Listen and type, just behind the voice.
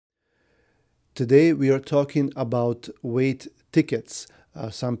Today we are talking about weight tickets.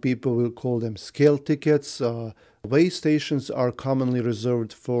 Some people will call them scale tickets. Weigh stations are commonly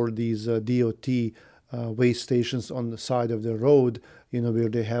reserved for these DOT weigh stations on the side of the road, where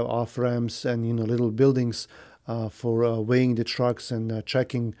they have off ramps and, little buildings for weighing the trucks and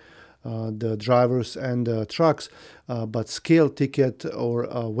checking the drivers and trucks. But scale ticket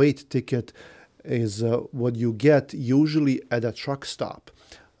or weight ticket is what you get usually at a truck stop.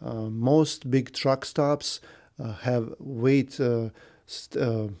 Most big truck stops have weight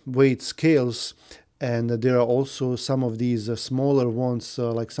scales, and there are also some of these smaller ones,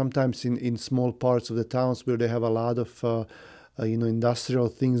 like sometimes in small parts of the towns where they have a lot of industrial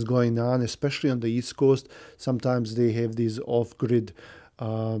things going on, especially on the East Coast. Sometimes they have these off-grid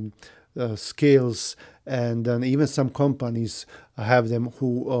scales, and then even some companies have them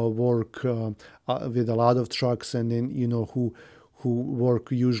who work with a lot of trucks, and then who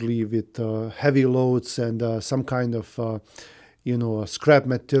work usually with heavy loads and some kind of scrap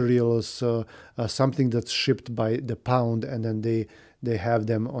materials, something that's shipped by the pound, and then they have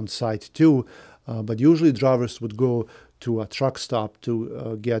them on site too. But usually drivers would go to a truck stop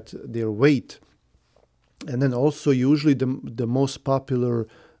to get their weight. And then also usually the most popular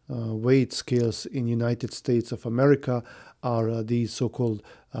weight scales in United States of America are these so-called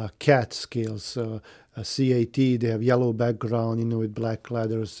CAT scales. CAT, they have yellow background, with black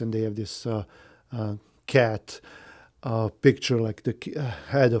letters, and they have this cat picture, like the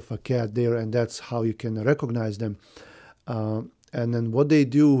head of a cat there, and that's how you can recognize them. And then what they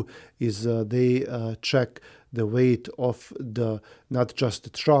do is they check the weight of not just the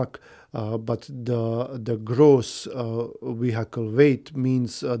truck, but the gross vehicle weight,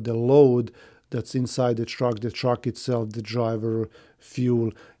 means the load that's inside the truck itself, the driver,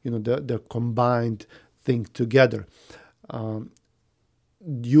 fuel, the combined thing together.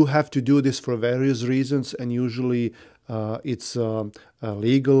 You have to do this for various reasons, and usually it's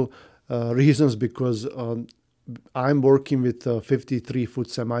legal reasons, because I'm working with 53-foot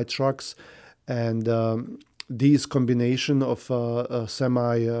semi trucks, and these combination of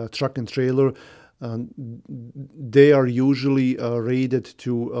semi truck and trailer, they are usually rated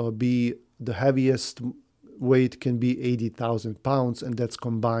to be the heaviest weight can be 80,000 pounds, and that's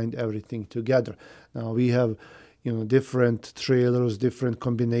combined everything together. Now we have different trailers, different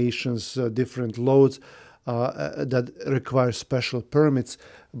combinations, different loads that require special permits,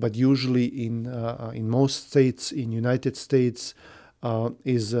 but usually in most states in United States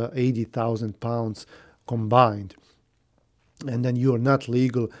is 80,000 pounds combined. And then you are not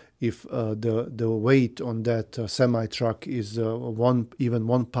legal if the weight on that semi truck is even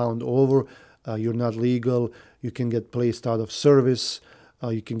 1 pound over. You're not legal. You can get placed out of service.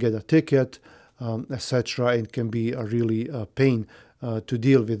 You can get a ticket, etc. And it can be a really pain to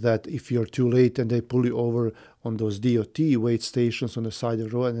deal with that if you're too late and they pull you over on those DOT weight stations on the side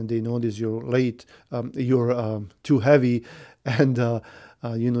of the road, and they notice you're late, you're too heavy, and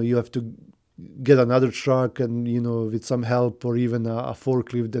you have to get another truck and with some help, or even a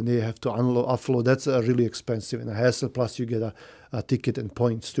forklift, and they have to offload. That's really expensive and a hassle. Plus you get a ticket and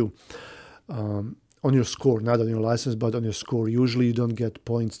points too. On your score, not on your license, but on your score. Usually you don't get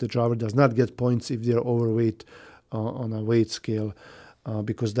points. The driver does not get points if they're overweight on a weight scale,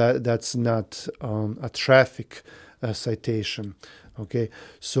 because that's not a traffic citation. Okay,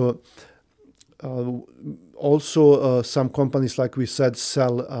 so also some companies, like we said,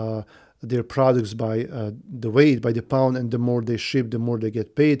 sell their products by the weight, by the pound, and the more they ship, the more they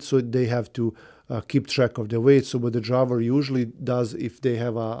get paid. So they have to keep track of the weight. So what the driver usually does, if they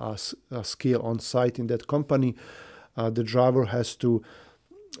have a scale on site in that company, the driver has to,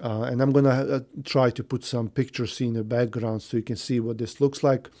 and I'm gonna try to put some pictures in the background so you can see what this looks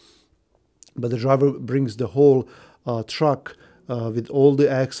like. But the driver brings the whole truck with all the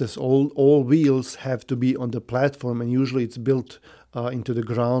access, all wheels have to be on the platform, and usually it's built into the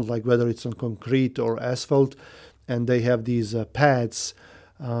ground, like whether it's on concrete or asphalt, and they have these pads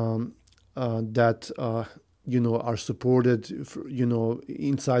that are supported,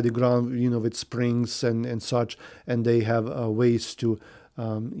 inside the ground, with springs and such, and they have ways to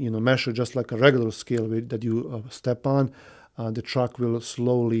measure, just like a regular scale that you step on. The truck will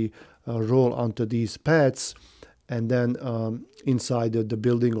slowly roll onto these pads, and then inside the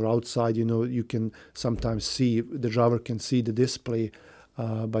building or outside, you can sometimes see, the driver can see the display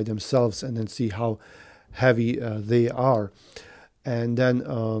by themselves, and then see how heavy they are. And then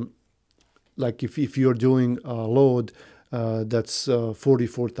like if you're doing a load that's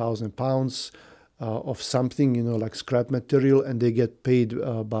 44,000 pounds of something, like scrap material, and they get paid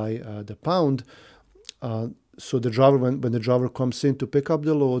by the pound, so the driver, when the driver comes in to pick up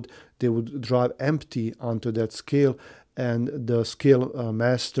the load, they would drive empty onto that scale, and the scale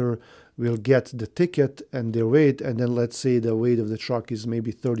master will get the ticket and their weight, and then let's say the weight of the truck is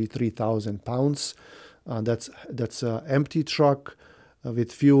maybe 33,000 pounds. That's an empty truck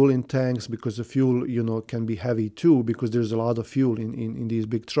with fuel in tanks, because the fuel, can be heavy too, because there's a lot of fuel in these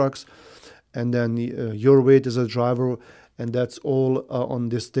big trucks. And then your weight as a driver, and that's all on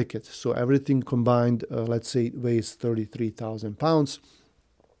this ticket. So everything combined, let's say, weighs 33,000 pounds.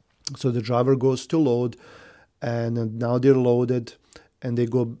 So the driver goes to load, and now they're loaded, and they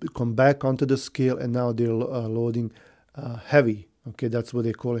come back onto the scale, and now they're loading heavy. Okay, that's what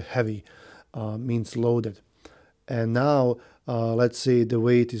they call it, heavy, means loaded. And now, let's say the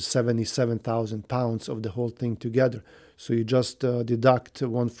weight is 77,000 pounds of the whole thing together. So you just deduct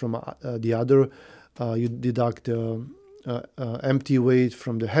one from the other. You deduct empty weight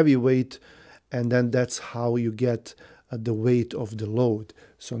from the heavy weight, and then that's how you get the weight of the load.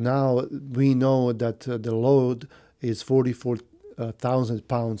 So now we know that the load is 44,000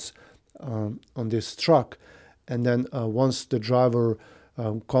 pounds on this truck. And then once the driver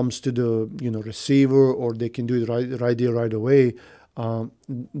comes to the receiver, or they can do it right there right away,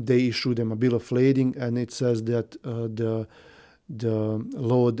 they issue them a bill of lading, and it says that the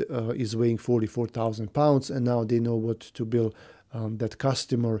load is weighing 44,000 pounds, and now they know what to bill that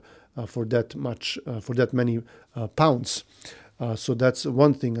customer for that many pounds. So that's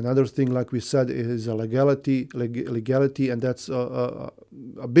one thing. Another thing, like we said, is a legality, and that's a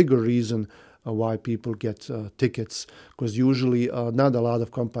bigger reason why people get tickets, because usually not a lot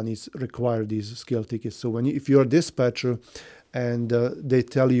of companies require these scale tickets. So if you're a dispatcher and they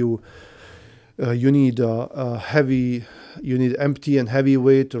tell you you need empty and heavy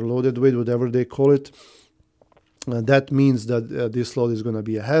weight, or loaded weight, whatever they call it, that means that this load is going to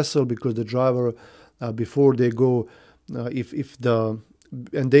be a hassle, because the driver, before they go,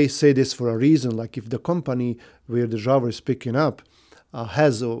 and they say this for a reason, like if the company where the driver is picking up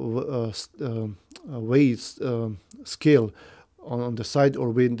has a weight scale on the side, or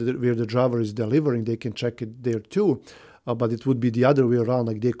where the driver is delivering, they can check it there too. But it would be the other way around,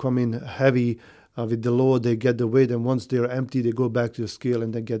 like they come in heavy with the load, they get the weight, and once they're empty, they go back to the scale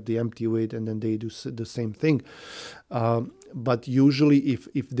and they get the empty weight, and then they do the same thing. But usually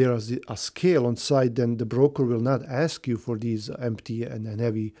if there is a scale on site, then the broker will not ask you for these empty and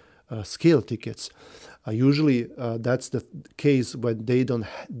heavy scale tickets. Usually that's the case when they don't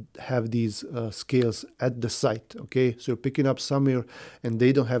have these scales at the site. Okay, so you're picking up somewhere and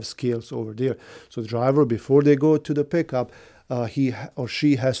they don't have scales over there. So the driver, before they go to the pickup, he or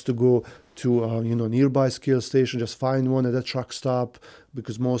she has to go to nearby scale station, just find one at a truck stop,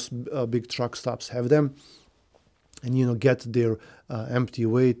 because most big truck stops have them, and get their empty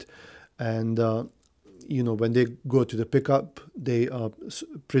weight. And when they go to the pickup, they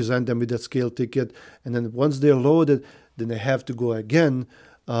present them with that scale ticket, and then once they're loaded, then they have to go again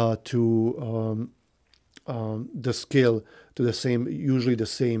to the scale, to the same, usually the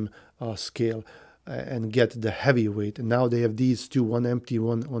same scale, and get the heavy weight. And now they have these two, one empty,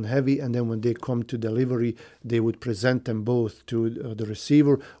 one heavy, and then when they come to delivery, they would present them both to the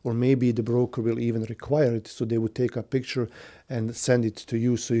receiver, or maybe the broker will even require it, so they would take a picture and send it to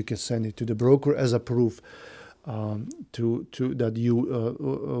you, so you can send it to the broker as a proof that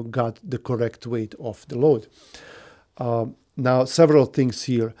you got the correct weight of the load. Now, several things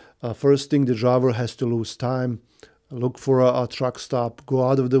here. First thing, the driver has to lose time, look for a truck stop, go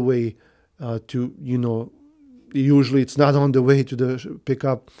out of the way usually it's not on the way to the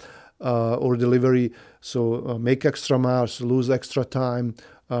pickup or delivery, so make extra miles, lose extra time,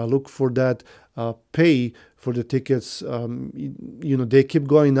 look for that, pay for the tickets. They keep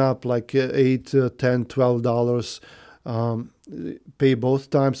going up, like $8, $10, $12. Pay both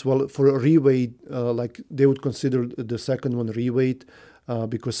times. Well, for a reweight, like they would consider the second one reweight,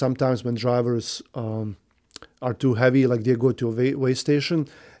 because sometimes when drivers are too heavy, like they go to a weigh station,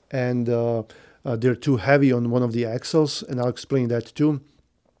 and they're too heavy on one of the axles, and I'll explain that too.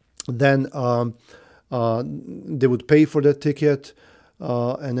 Then they would pay for that ticket,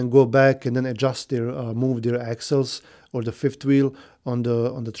 and then go back and then adjust their move their axles or the fifth wheel on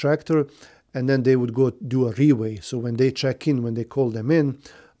the tractor, and then they would go do a reweigh. So when they check in, when they call them in,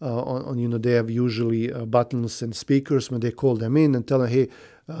 they have usually buttons and speakers when they call them in and tell them, hey,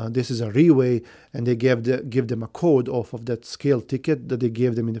 this is a reweigh, and they give them a code off of that scale ticket that they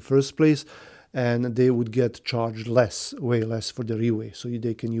gave them in the first place, and they would get charged way less for the reweigh. So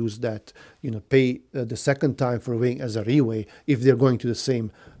they can use that, pay the second time for weighing as a reweigh if they're going to the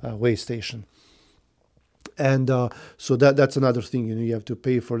same weigh station. And so that's another thing, you have to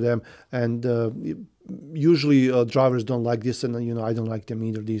pay for them, and usually drivers don't like this, and I don't like them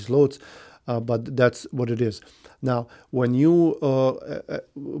either, these loads, but that's what it is. Now, when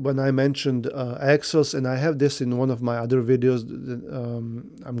I mentioned axles, and I have this in one of my other videos,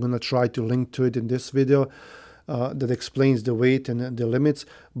 I'm gonna try to link to it in this video, that explains the weight and the limits.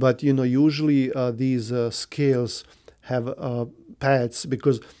 But usually these scales have pads,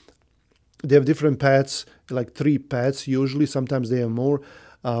 because they have different pads, like 3 pads usually. Sometimes they have more,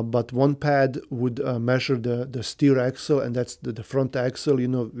 but one pad would measure the steer axle, and that's the front axle,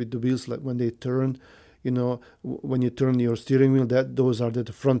 with the wheels, like when they turn, when you turn your steering wheel, those are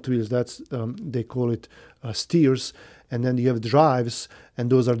the front wheels. That's they call it steers. And then you have drives, and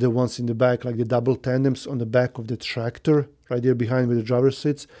those are the ones in the back, like the double tandems on the back of the tractor, right there behind where the driver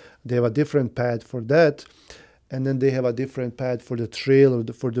sits. They have a different pad for that. And then they have a different pad for the trailer,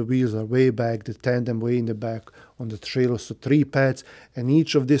 for the wheels are way back, the tandem way in the back on the trailer. So 3 pads, and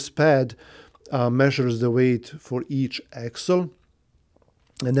each of this pad measures the weight for each axle,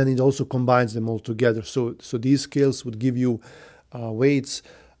 and then it also combines them all together. So these scales would give you weights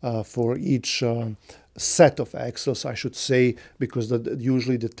for each set of axles, I should say, because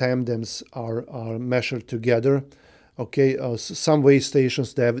usually the tandems are measured together. Okay, some weigh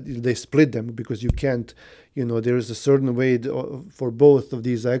stations, they split them, because you can't, there is a certain weight for both of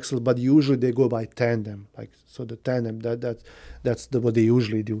these axles, but usually they go by tandem. Like, so the tandem, that's what they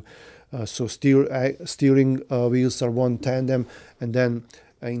usually do. So steering wheels are one tandem, and then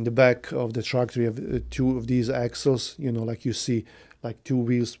in the back of the tractor you have 2 of these axles, like you see, like 2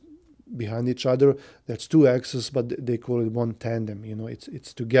 wheels behind each other. That's 2 axles, but they call it one tandem.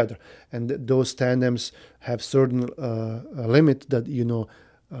 It's together, and those tandems have certain limit that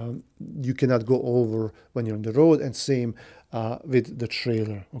you cannot go over when you're on the road, and same with the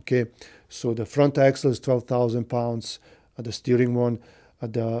trailer. Okay, so the front axle is 12,000 pounds, the steering one,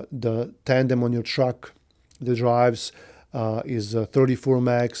 the tandem on your truck, the drives, is 34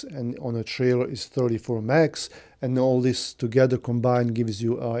 max, and on a trailer is 34 max, and all this together combined gives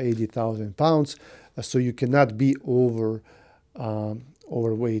you 80,000 pounds. So you cannot be overweight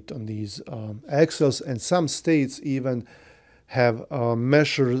on these axles, and some states even have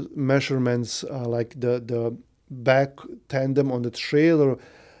measurements, like the back tandem on the trailer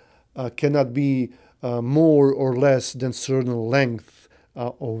cannot be more or less than certain length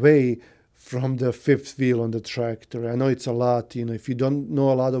away from the 5th wheel on the tractor. I know it's a lot, if you don't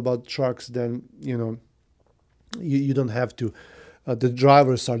know a lot about trucks, then, you don't have to. The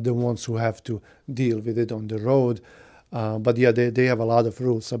drivers are the ones who have to deal with it on the road. But yeah, they have a lot of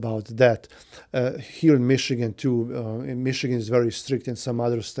rules about that. Here in Michigan too, in Michigan is very strict, in some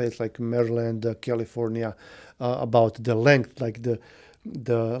other states like Maryland, California, about the length, like the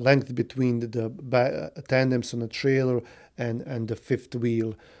length between the tandems on a trailer and the 5th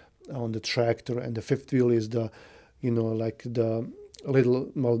wheel on the tractor. And the 5th wheel is the, like the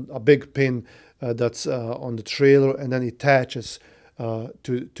a big pin that's on the trailer, and then it attaches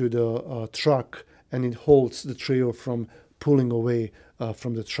to the truck, and it holds the trailer from pulling away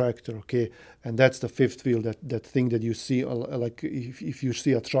from the tractor. Okay, and that's the 5th wheel, that thing that you see, like if you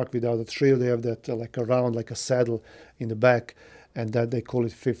see a truck without a trailer, they have that like around, like a saddle in the back, and that they call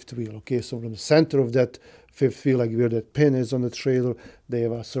it 5th wheel. Okay, so from the center of that 5th wheel, like where that pin is on the trailer, they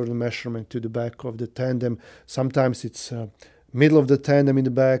have a certain measurement to the back of the tandem. Sometimes it's middle of the tandem in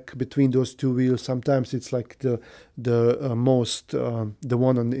the back between those 2 wheels. Sometimes it's like the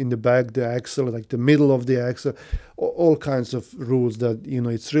one in the back, the axle, like the middle of the axle. All kinds of rules that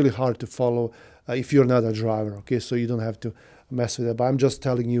it's really hard to follow if you're not a driver. Okay, so you don't have to mess with it. But I'm just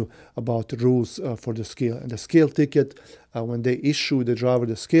telling you about the rules for the scale. And the scale ticket, when they issue the driver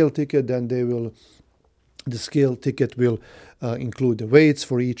the scale ticket, then the scale ticket will include the weights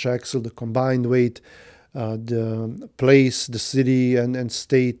for each axle, the combined weight, the place, the city and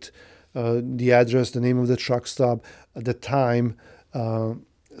state, the address, the name of the truck stop, the time.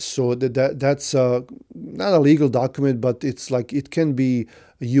 So that's not a legal document, but it's like it can be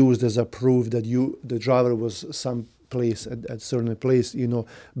used as a proof that the driver was someplace at certain place.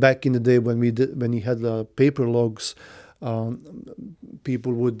 Back in the day when you had the paper logs,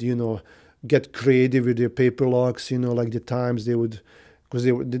 people would get creative with their paper logs. Like the times they would. Because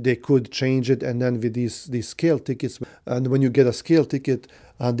they could change it, and then with these scale tickets, and when you get a scale ticket,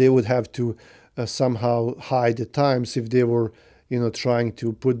 they would have to somehow hide the times if they were, trying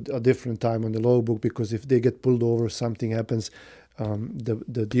to put a different time on the logbook. Because if they get pulled over, something happens,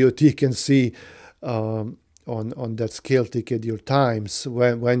 the DOT can see on that scale ticket your times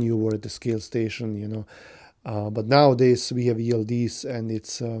when you were at the scale station. But nowadays we have ELDs, and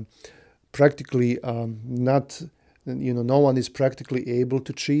it's practically not. No one is practically able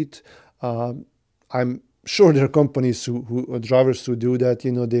to cheat. I'm sure there are companies who drivers who do that.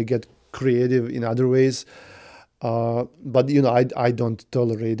 They get creative in other ways. But I don't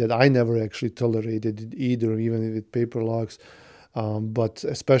tolerate that. I never actually tolerated it either, even with paper locks. But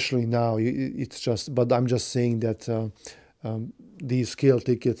especially now, it's just. But I'm just saying that these scale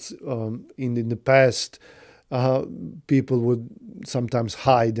tickets in the past, people would sometimes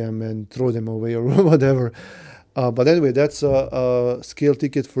hide them and throw them away or whatever. But anyway, that's a scale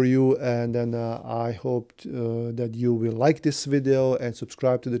ticket for you, and then I hope that you will like this video and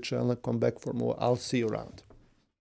subscribe to the channel. Come back for more. I'll see you around.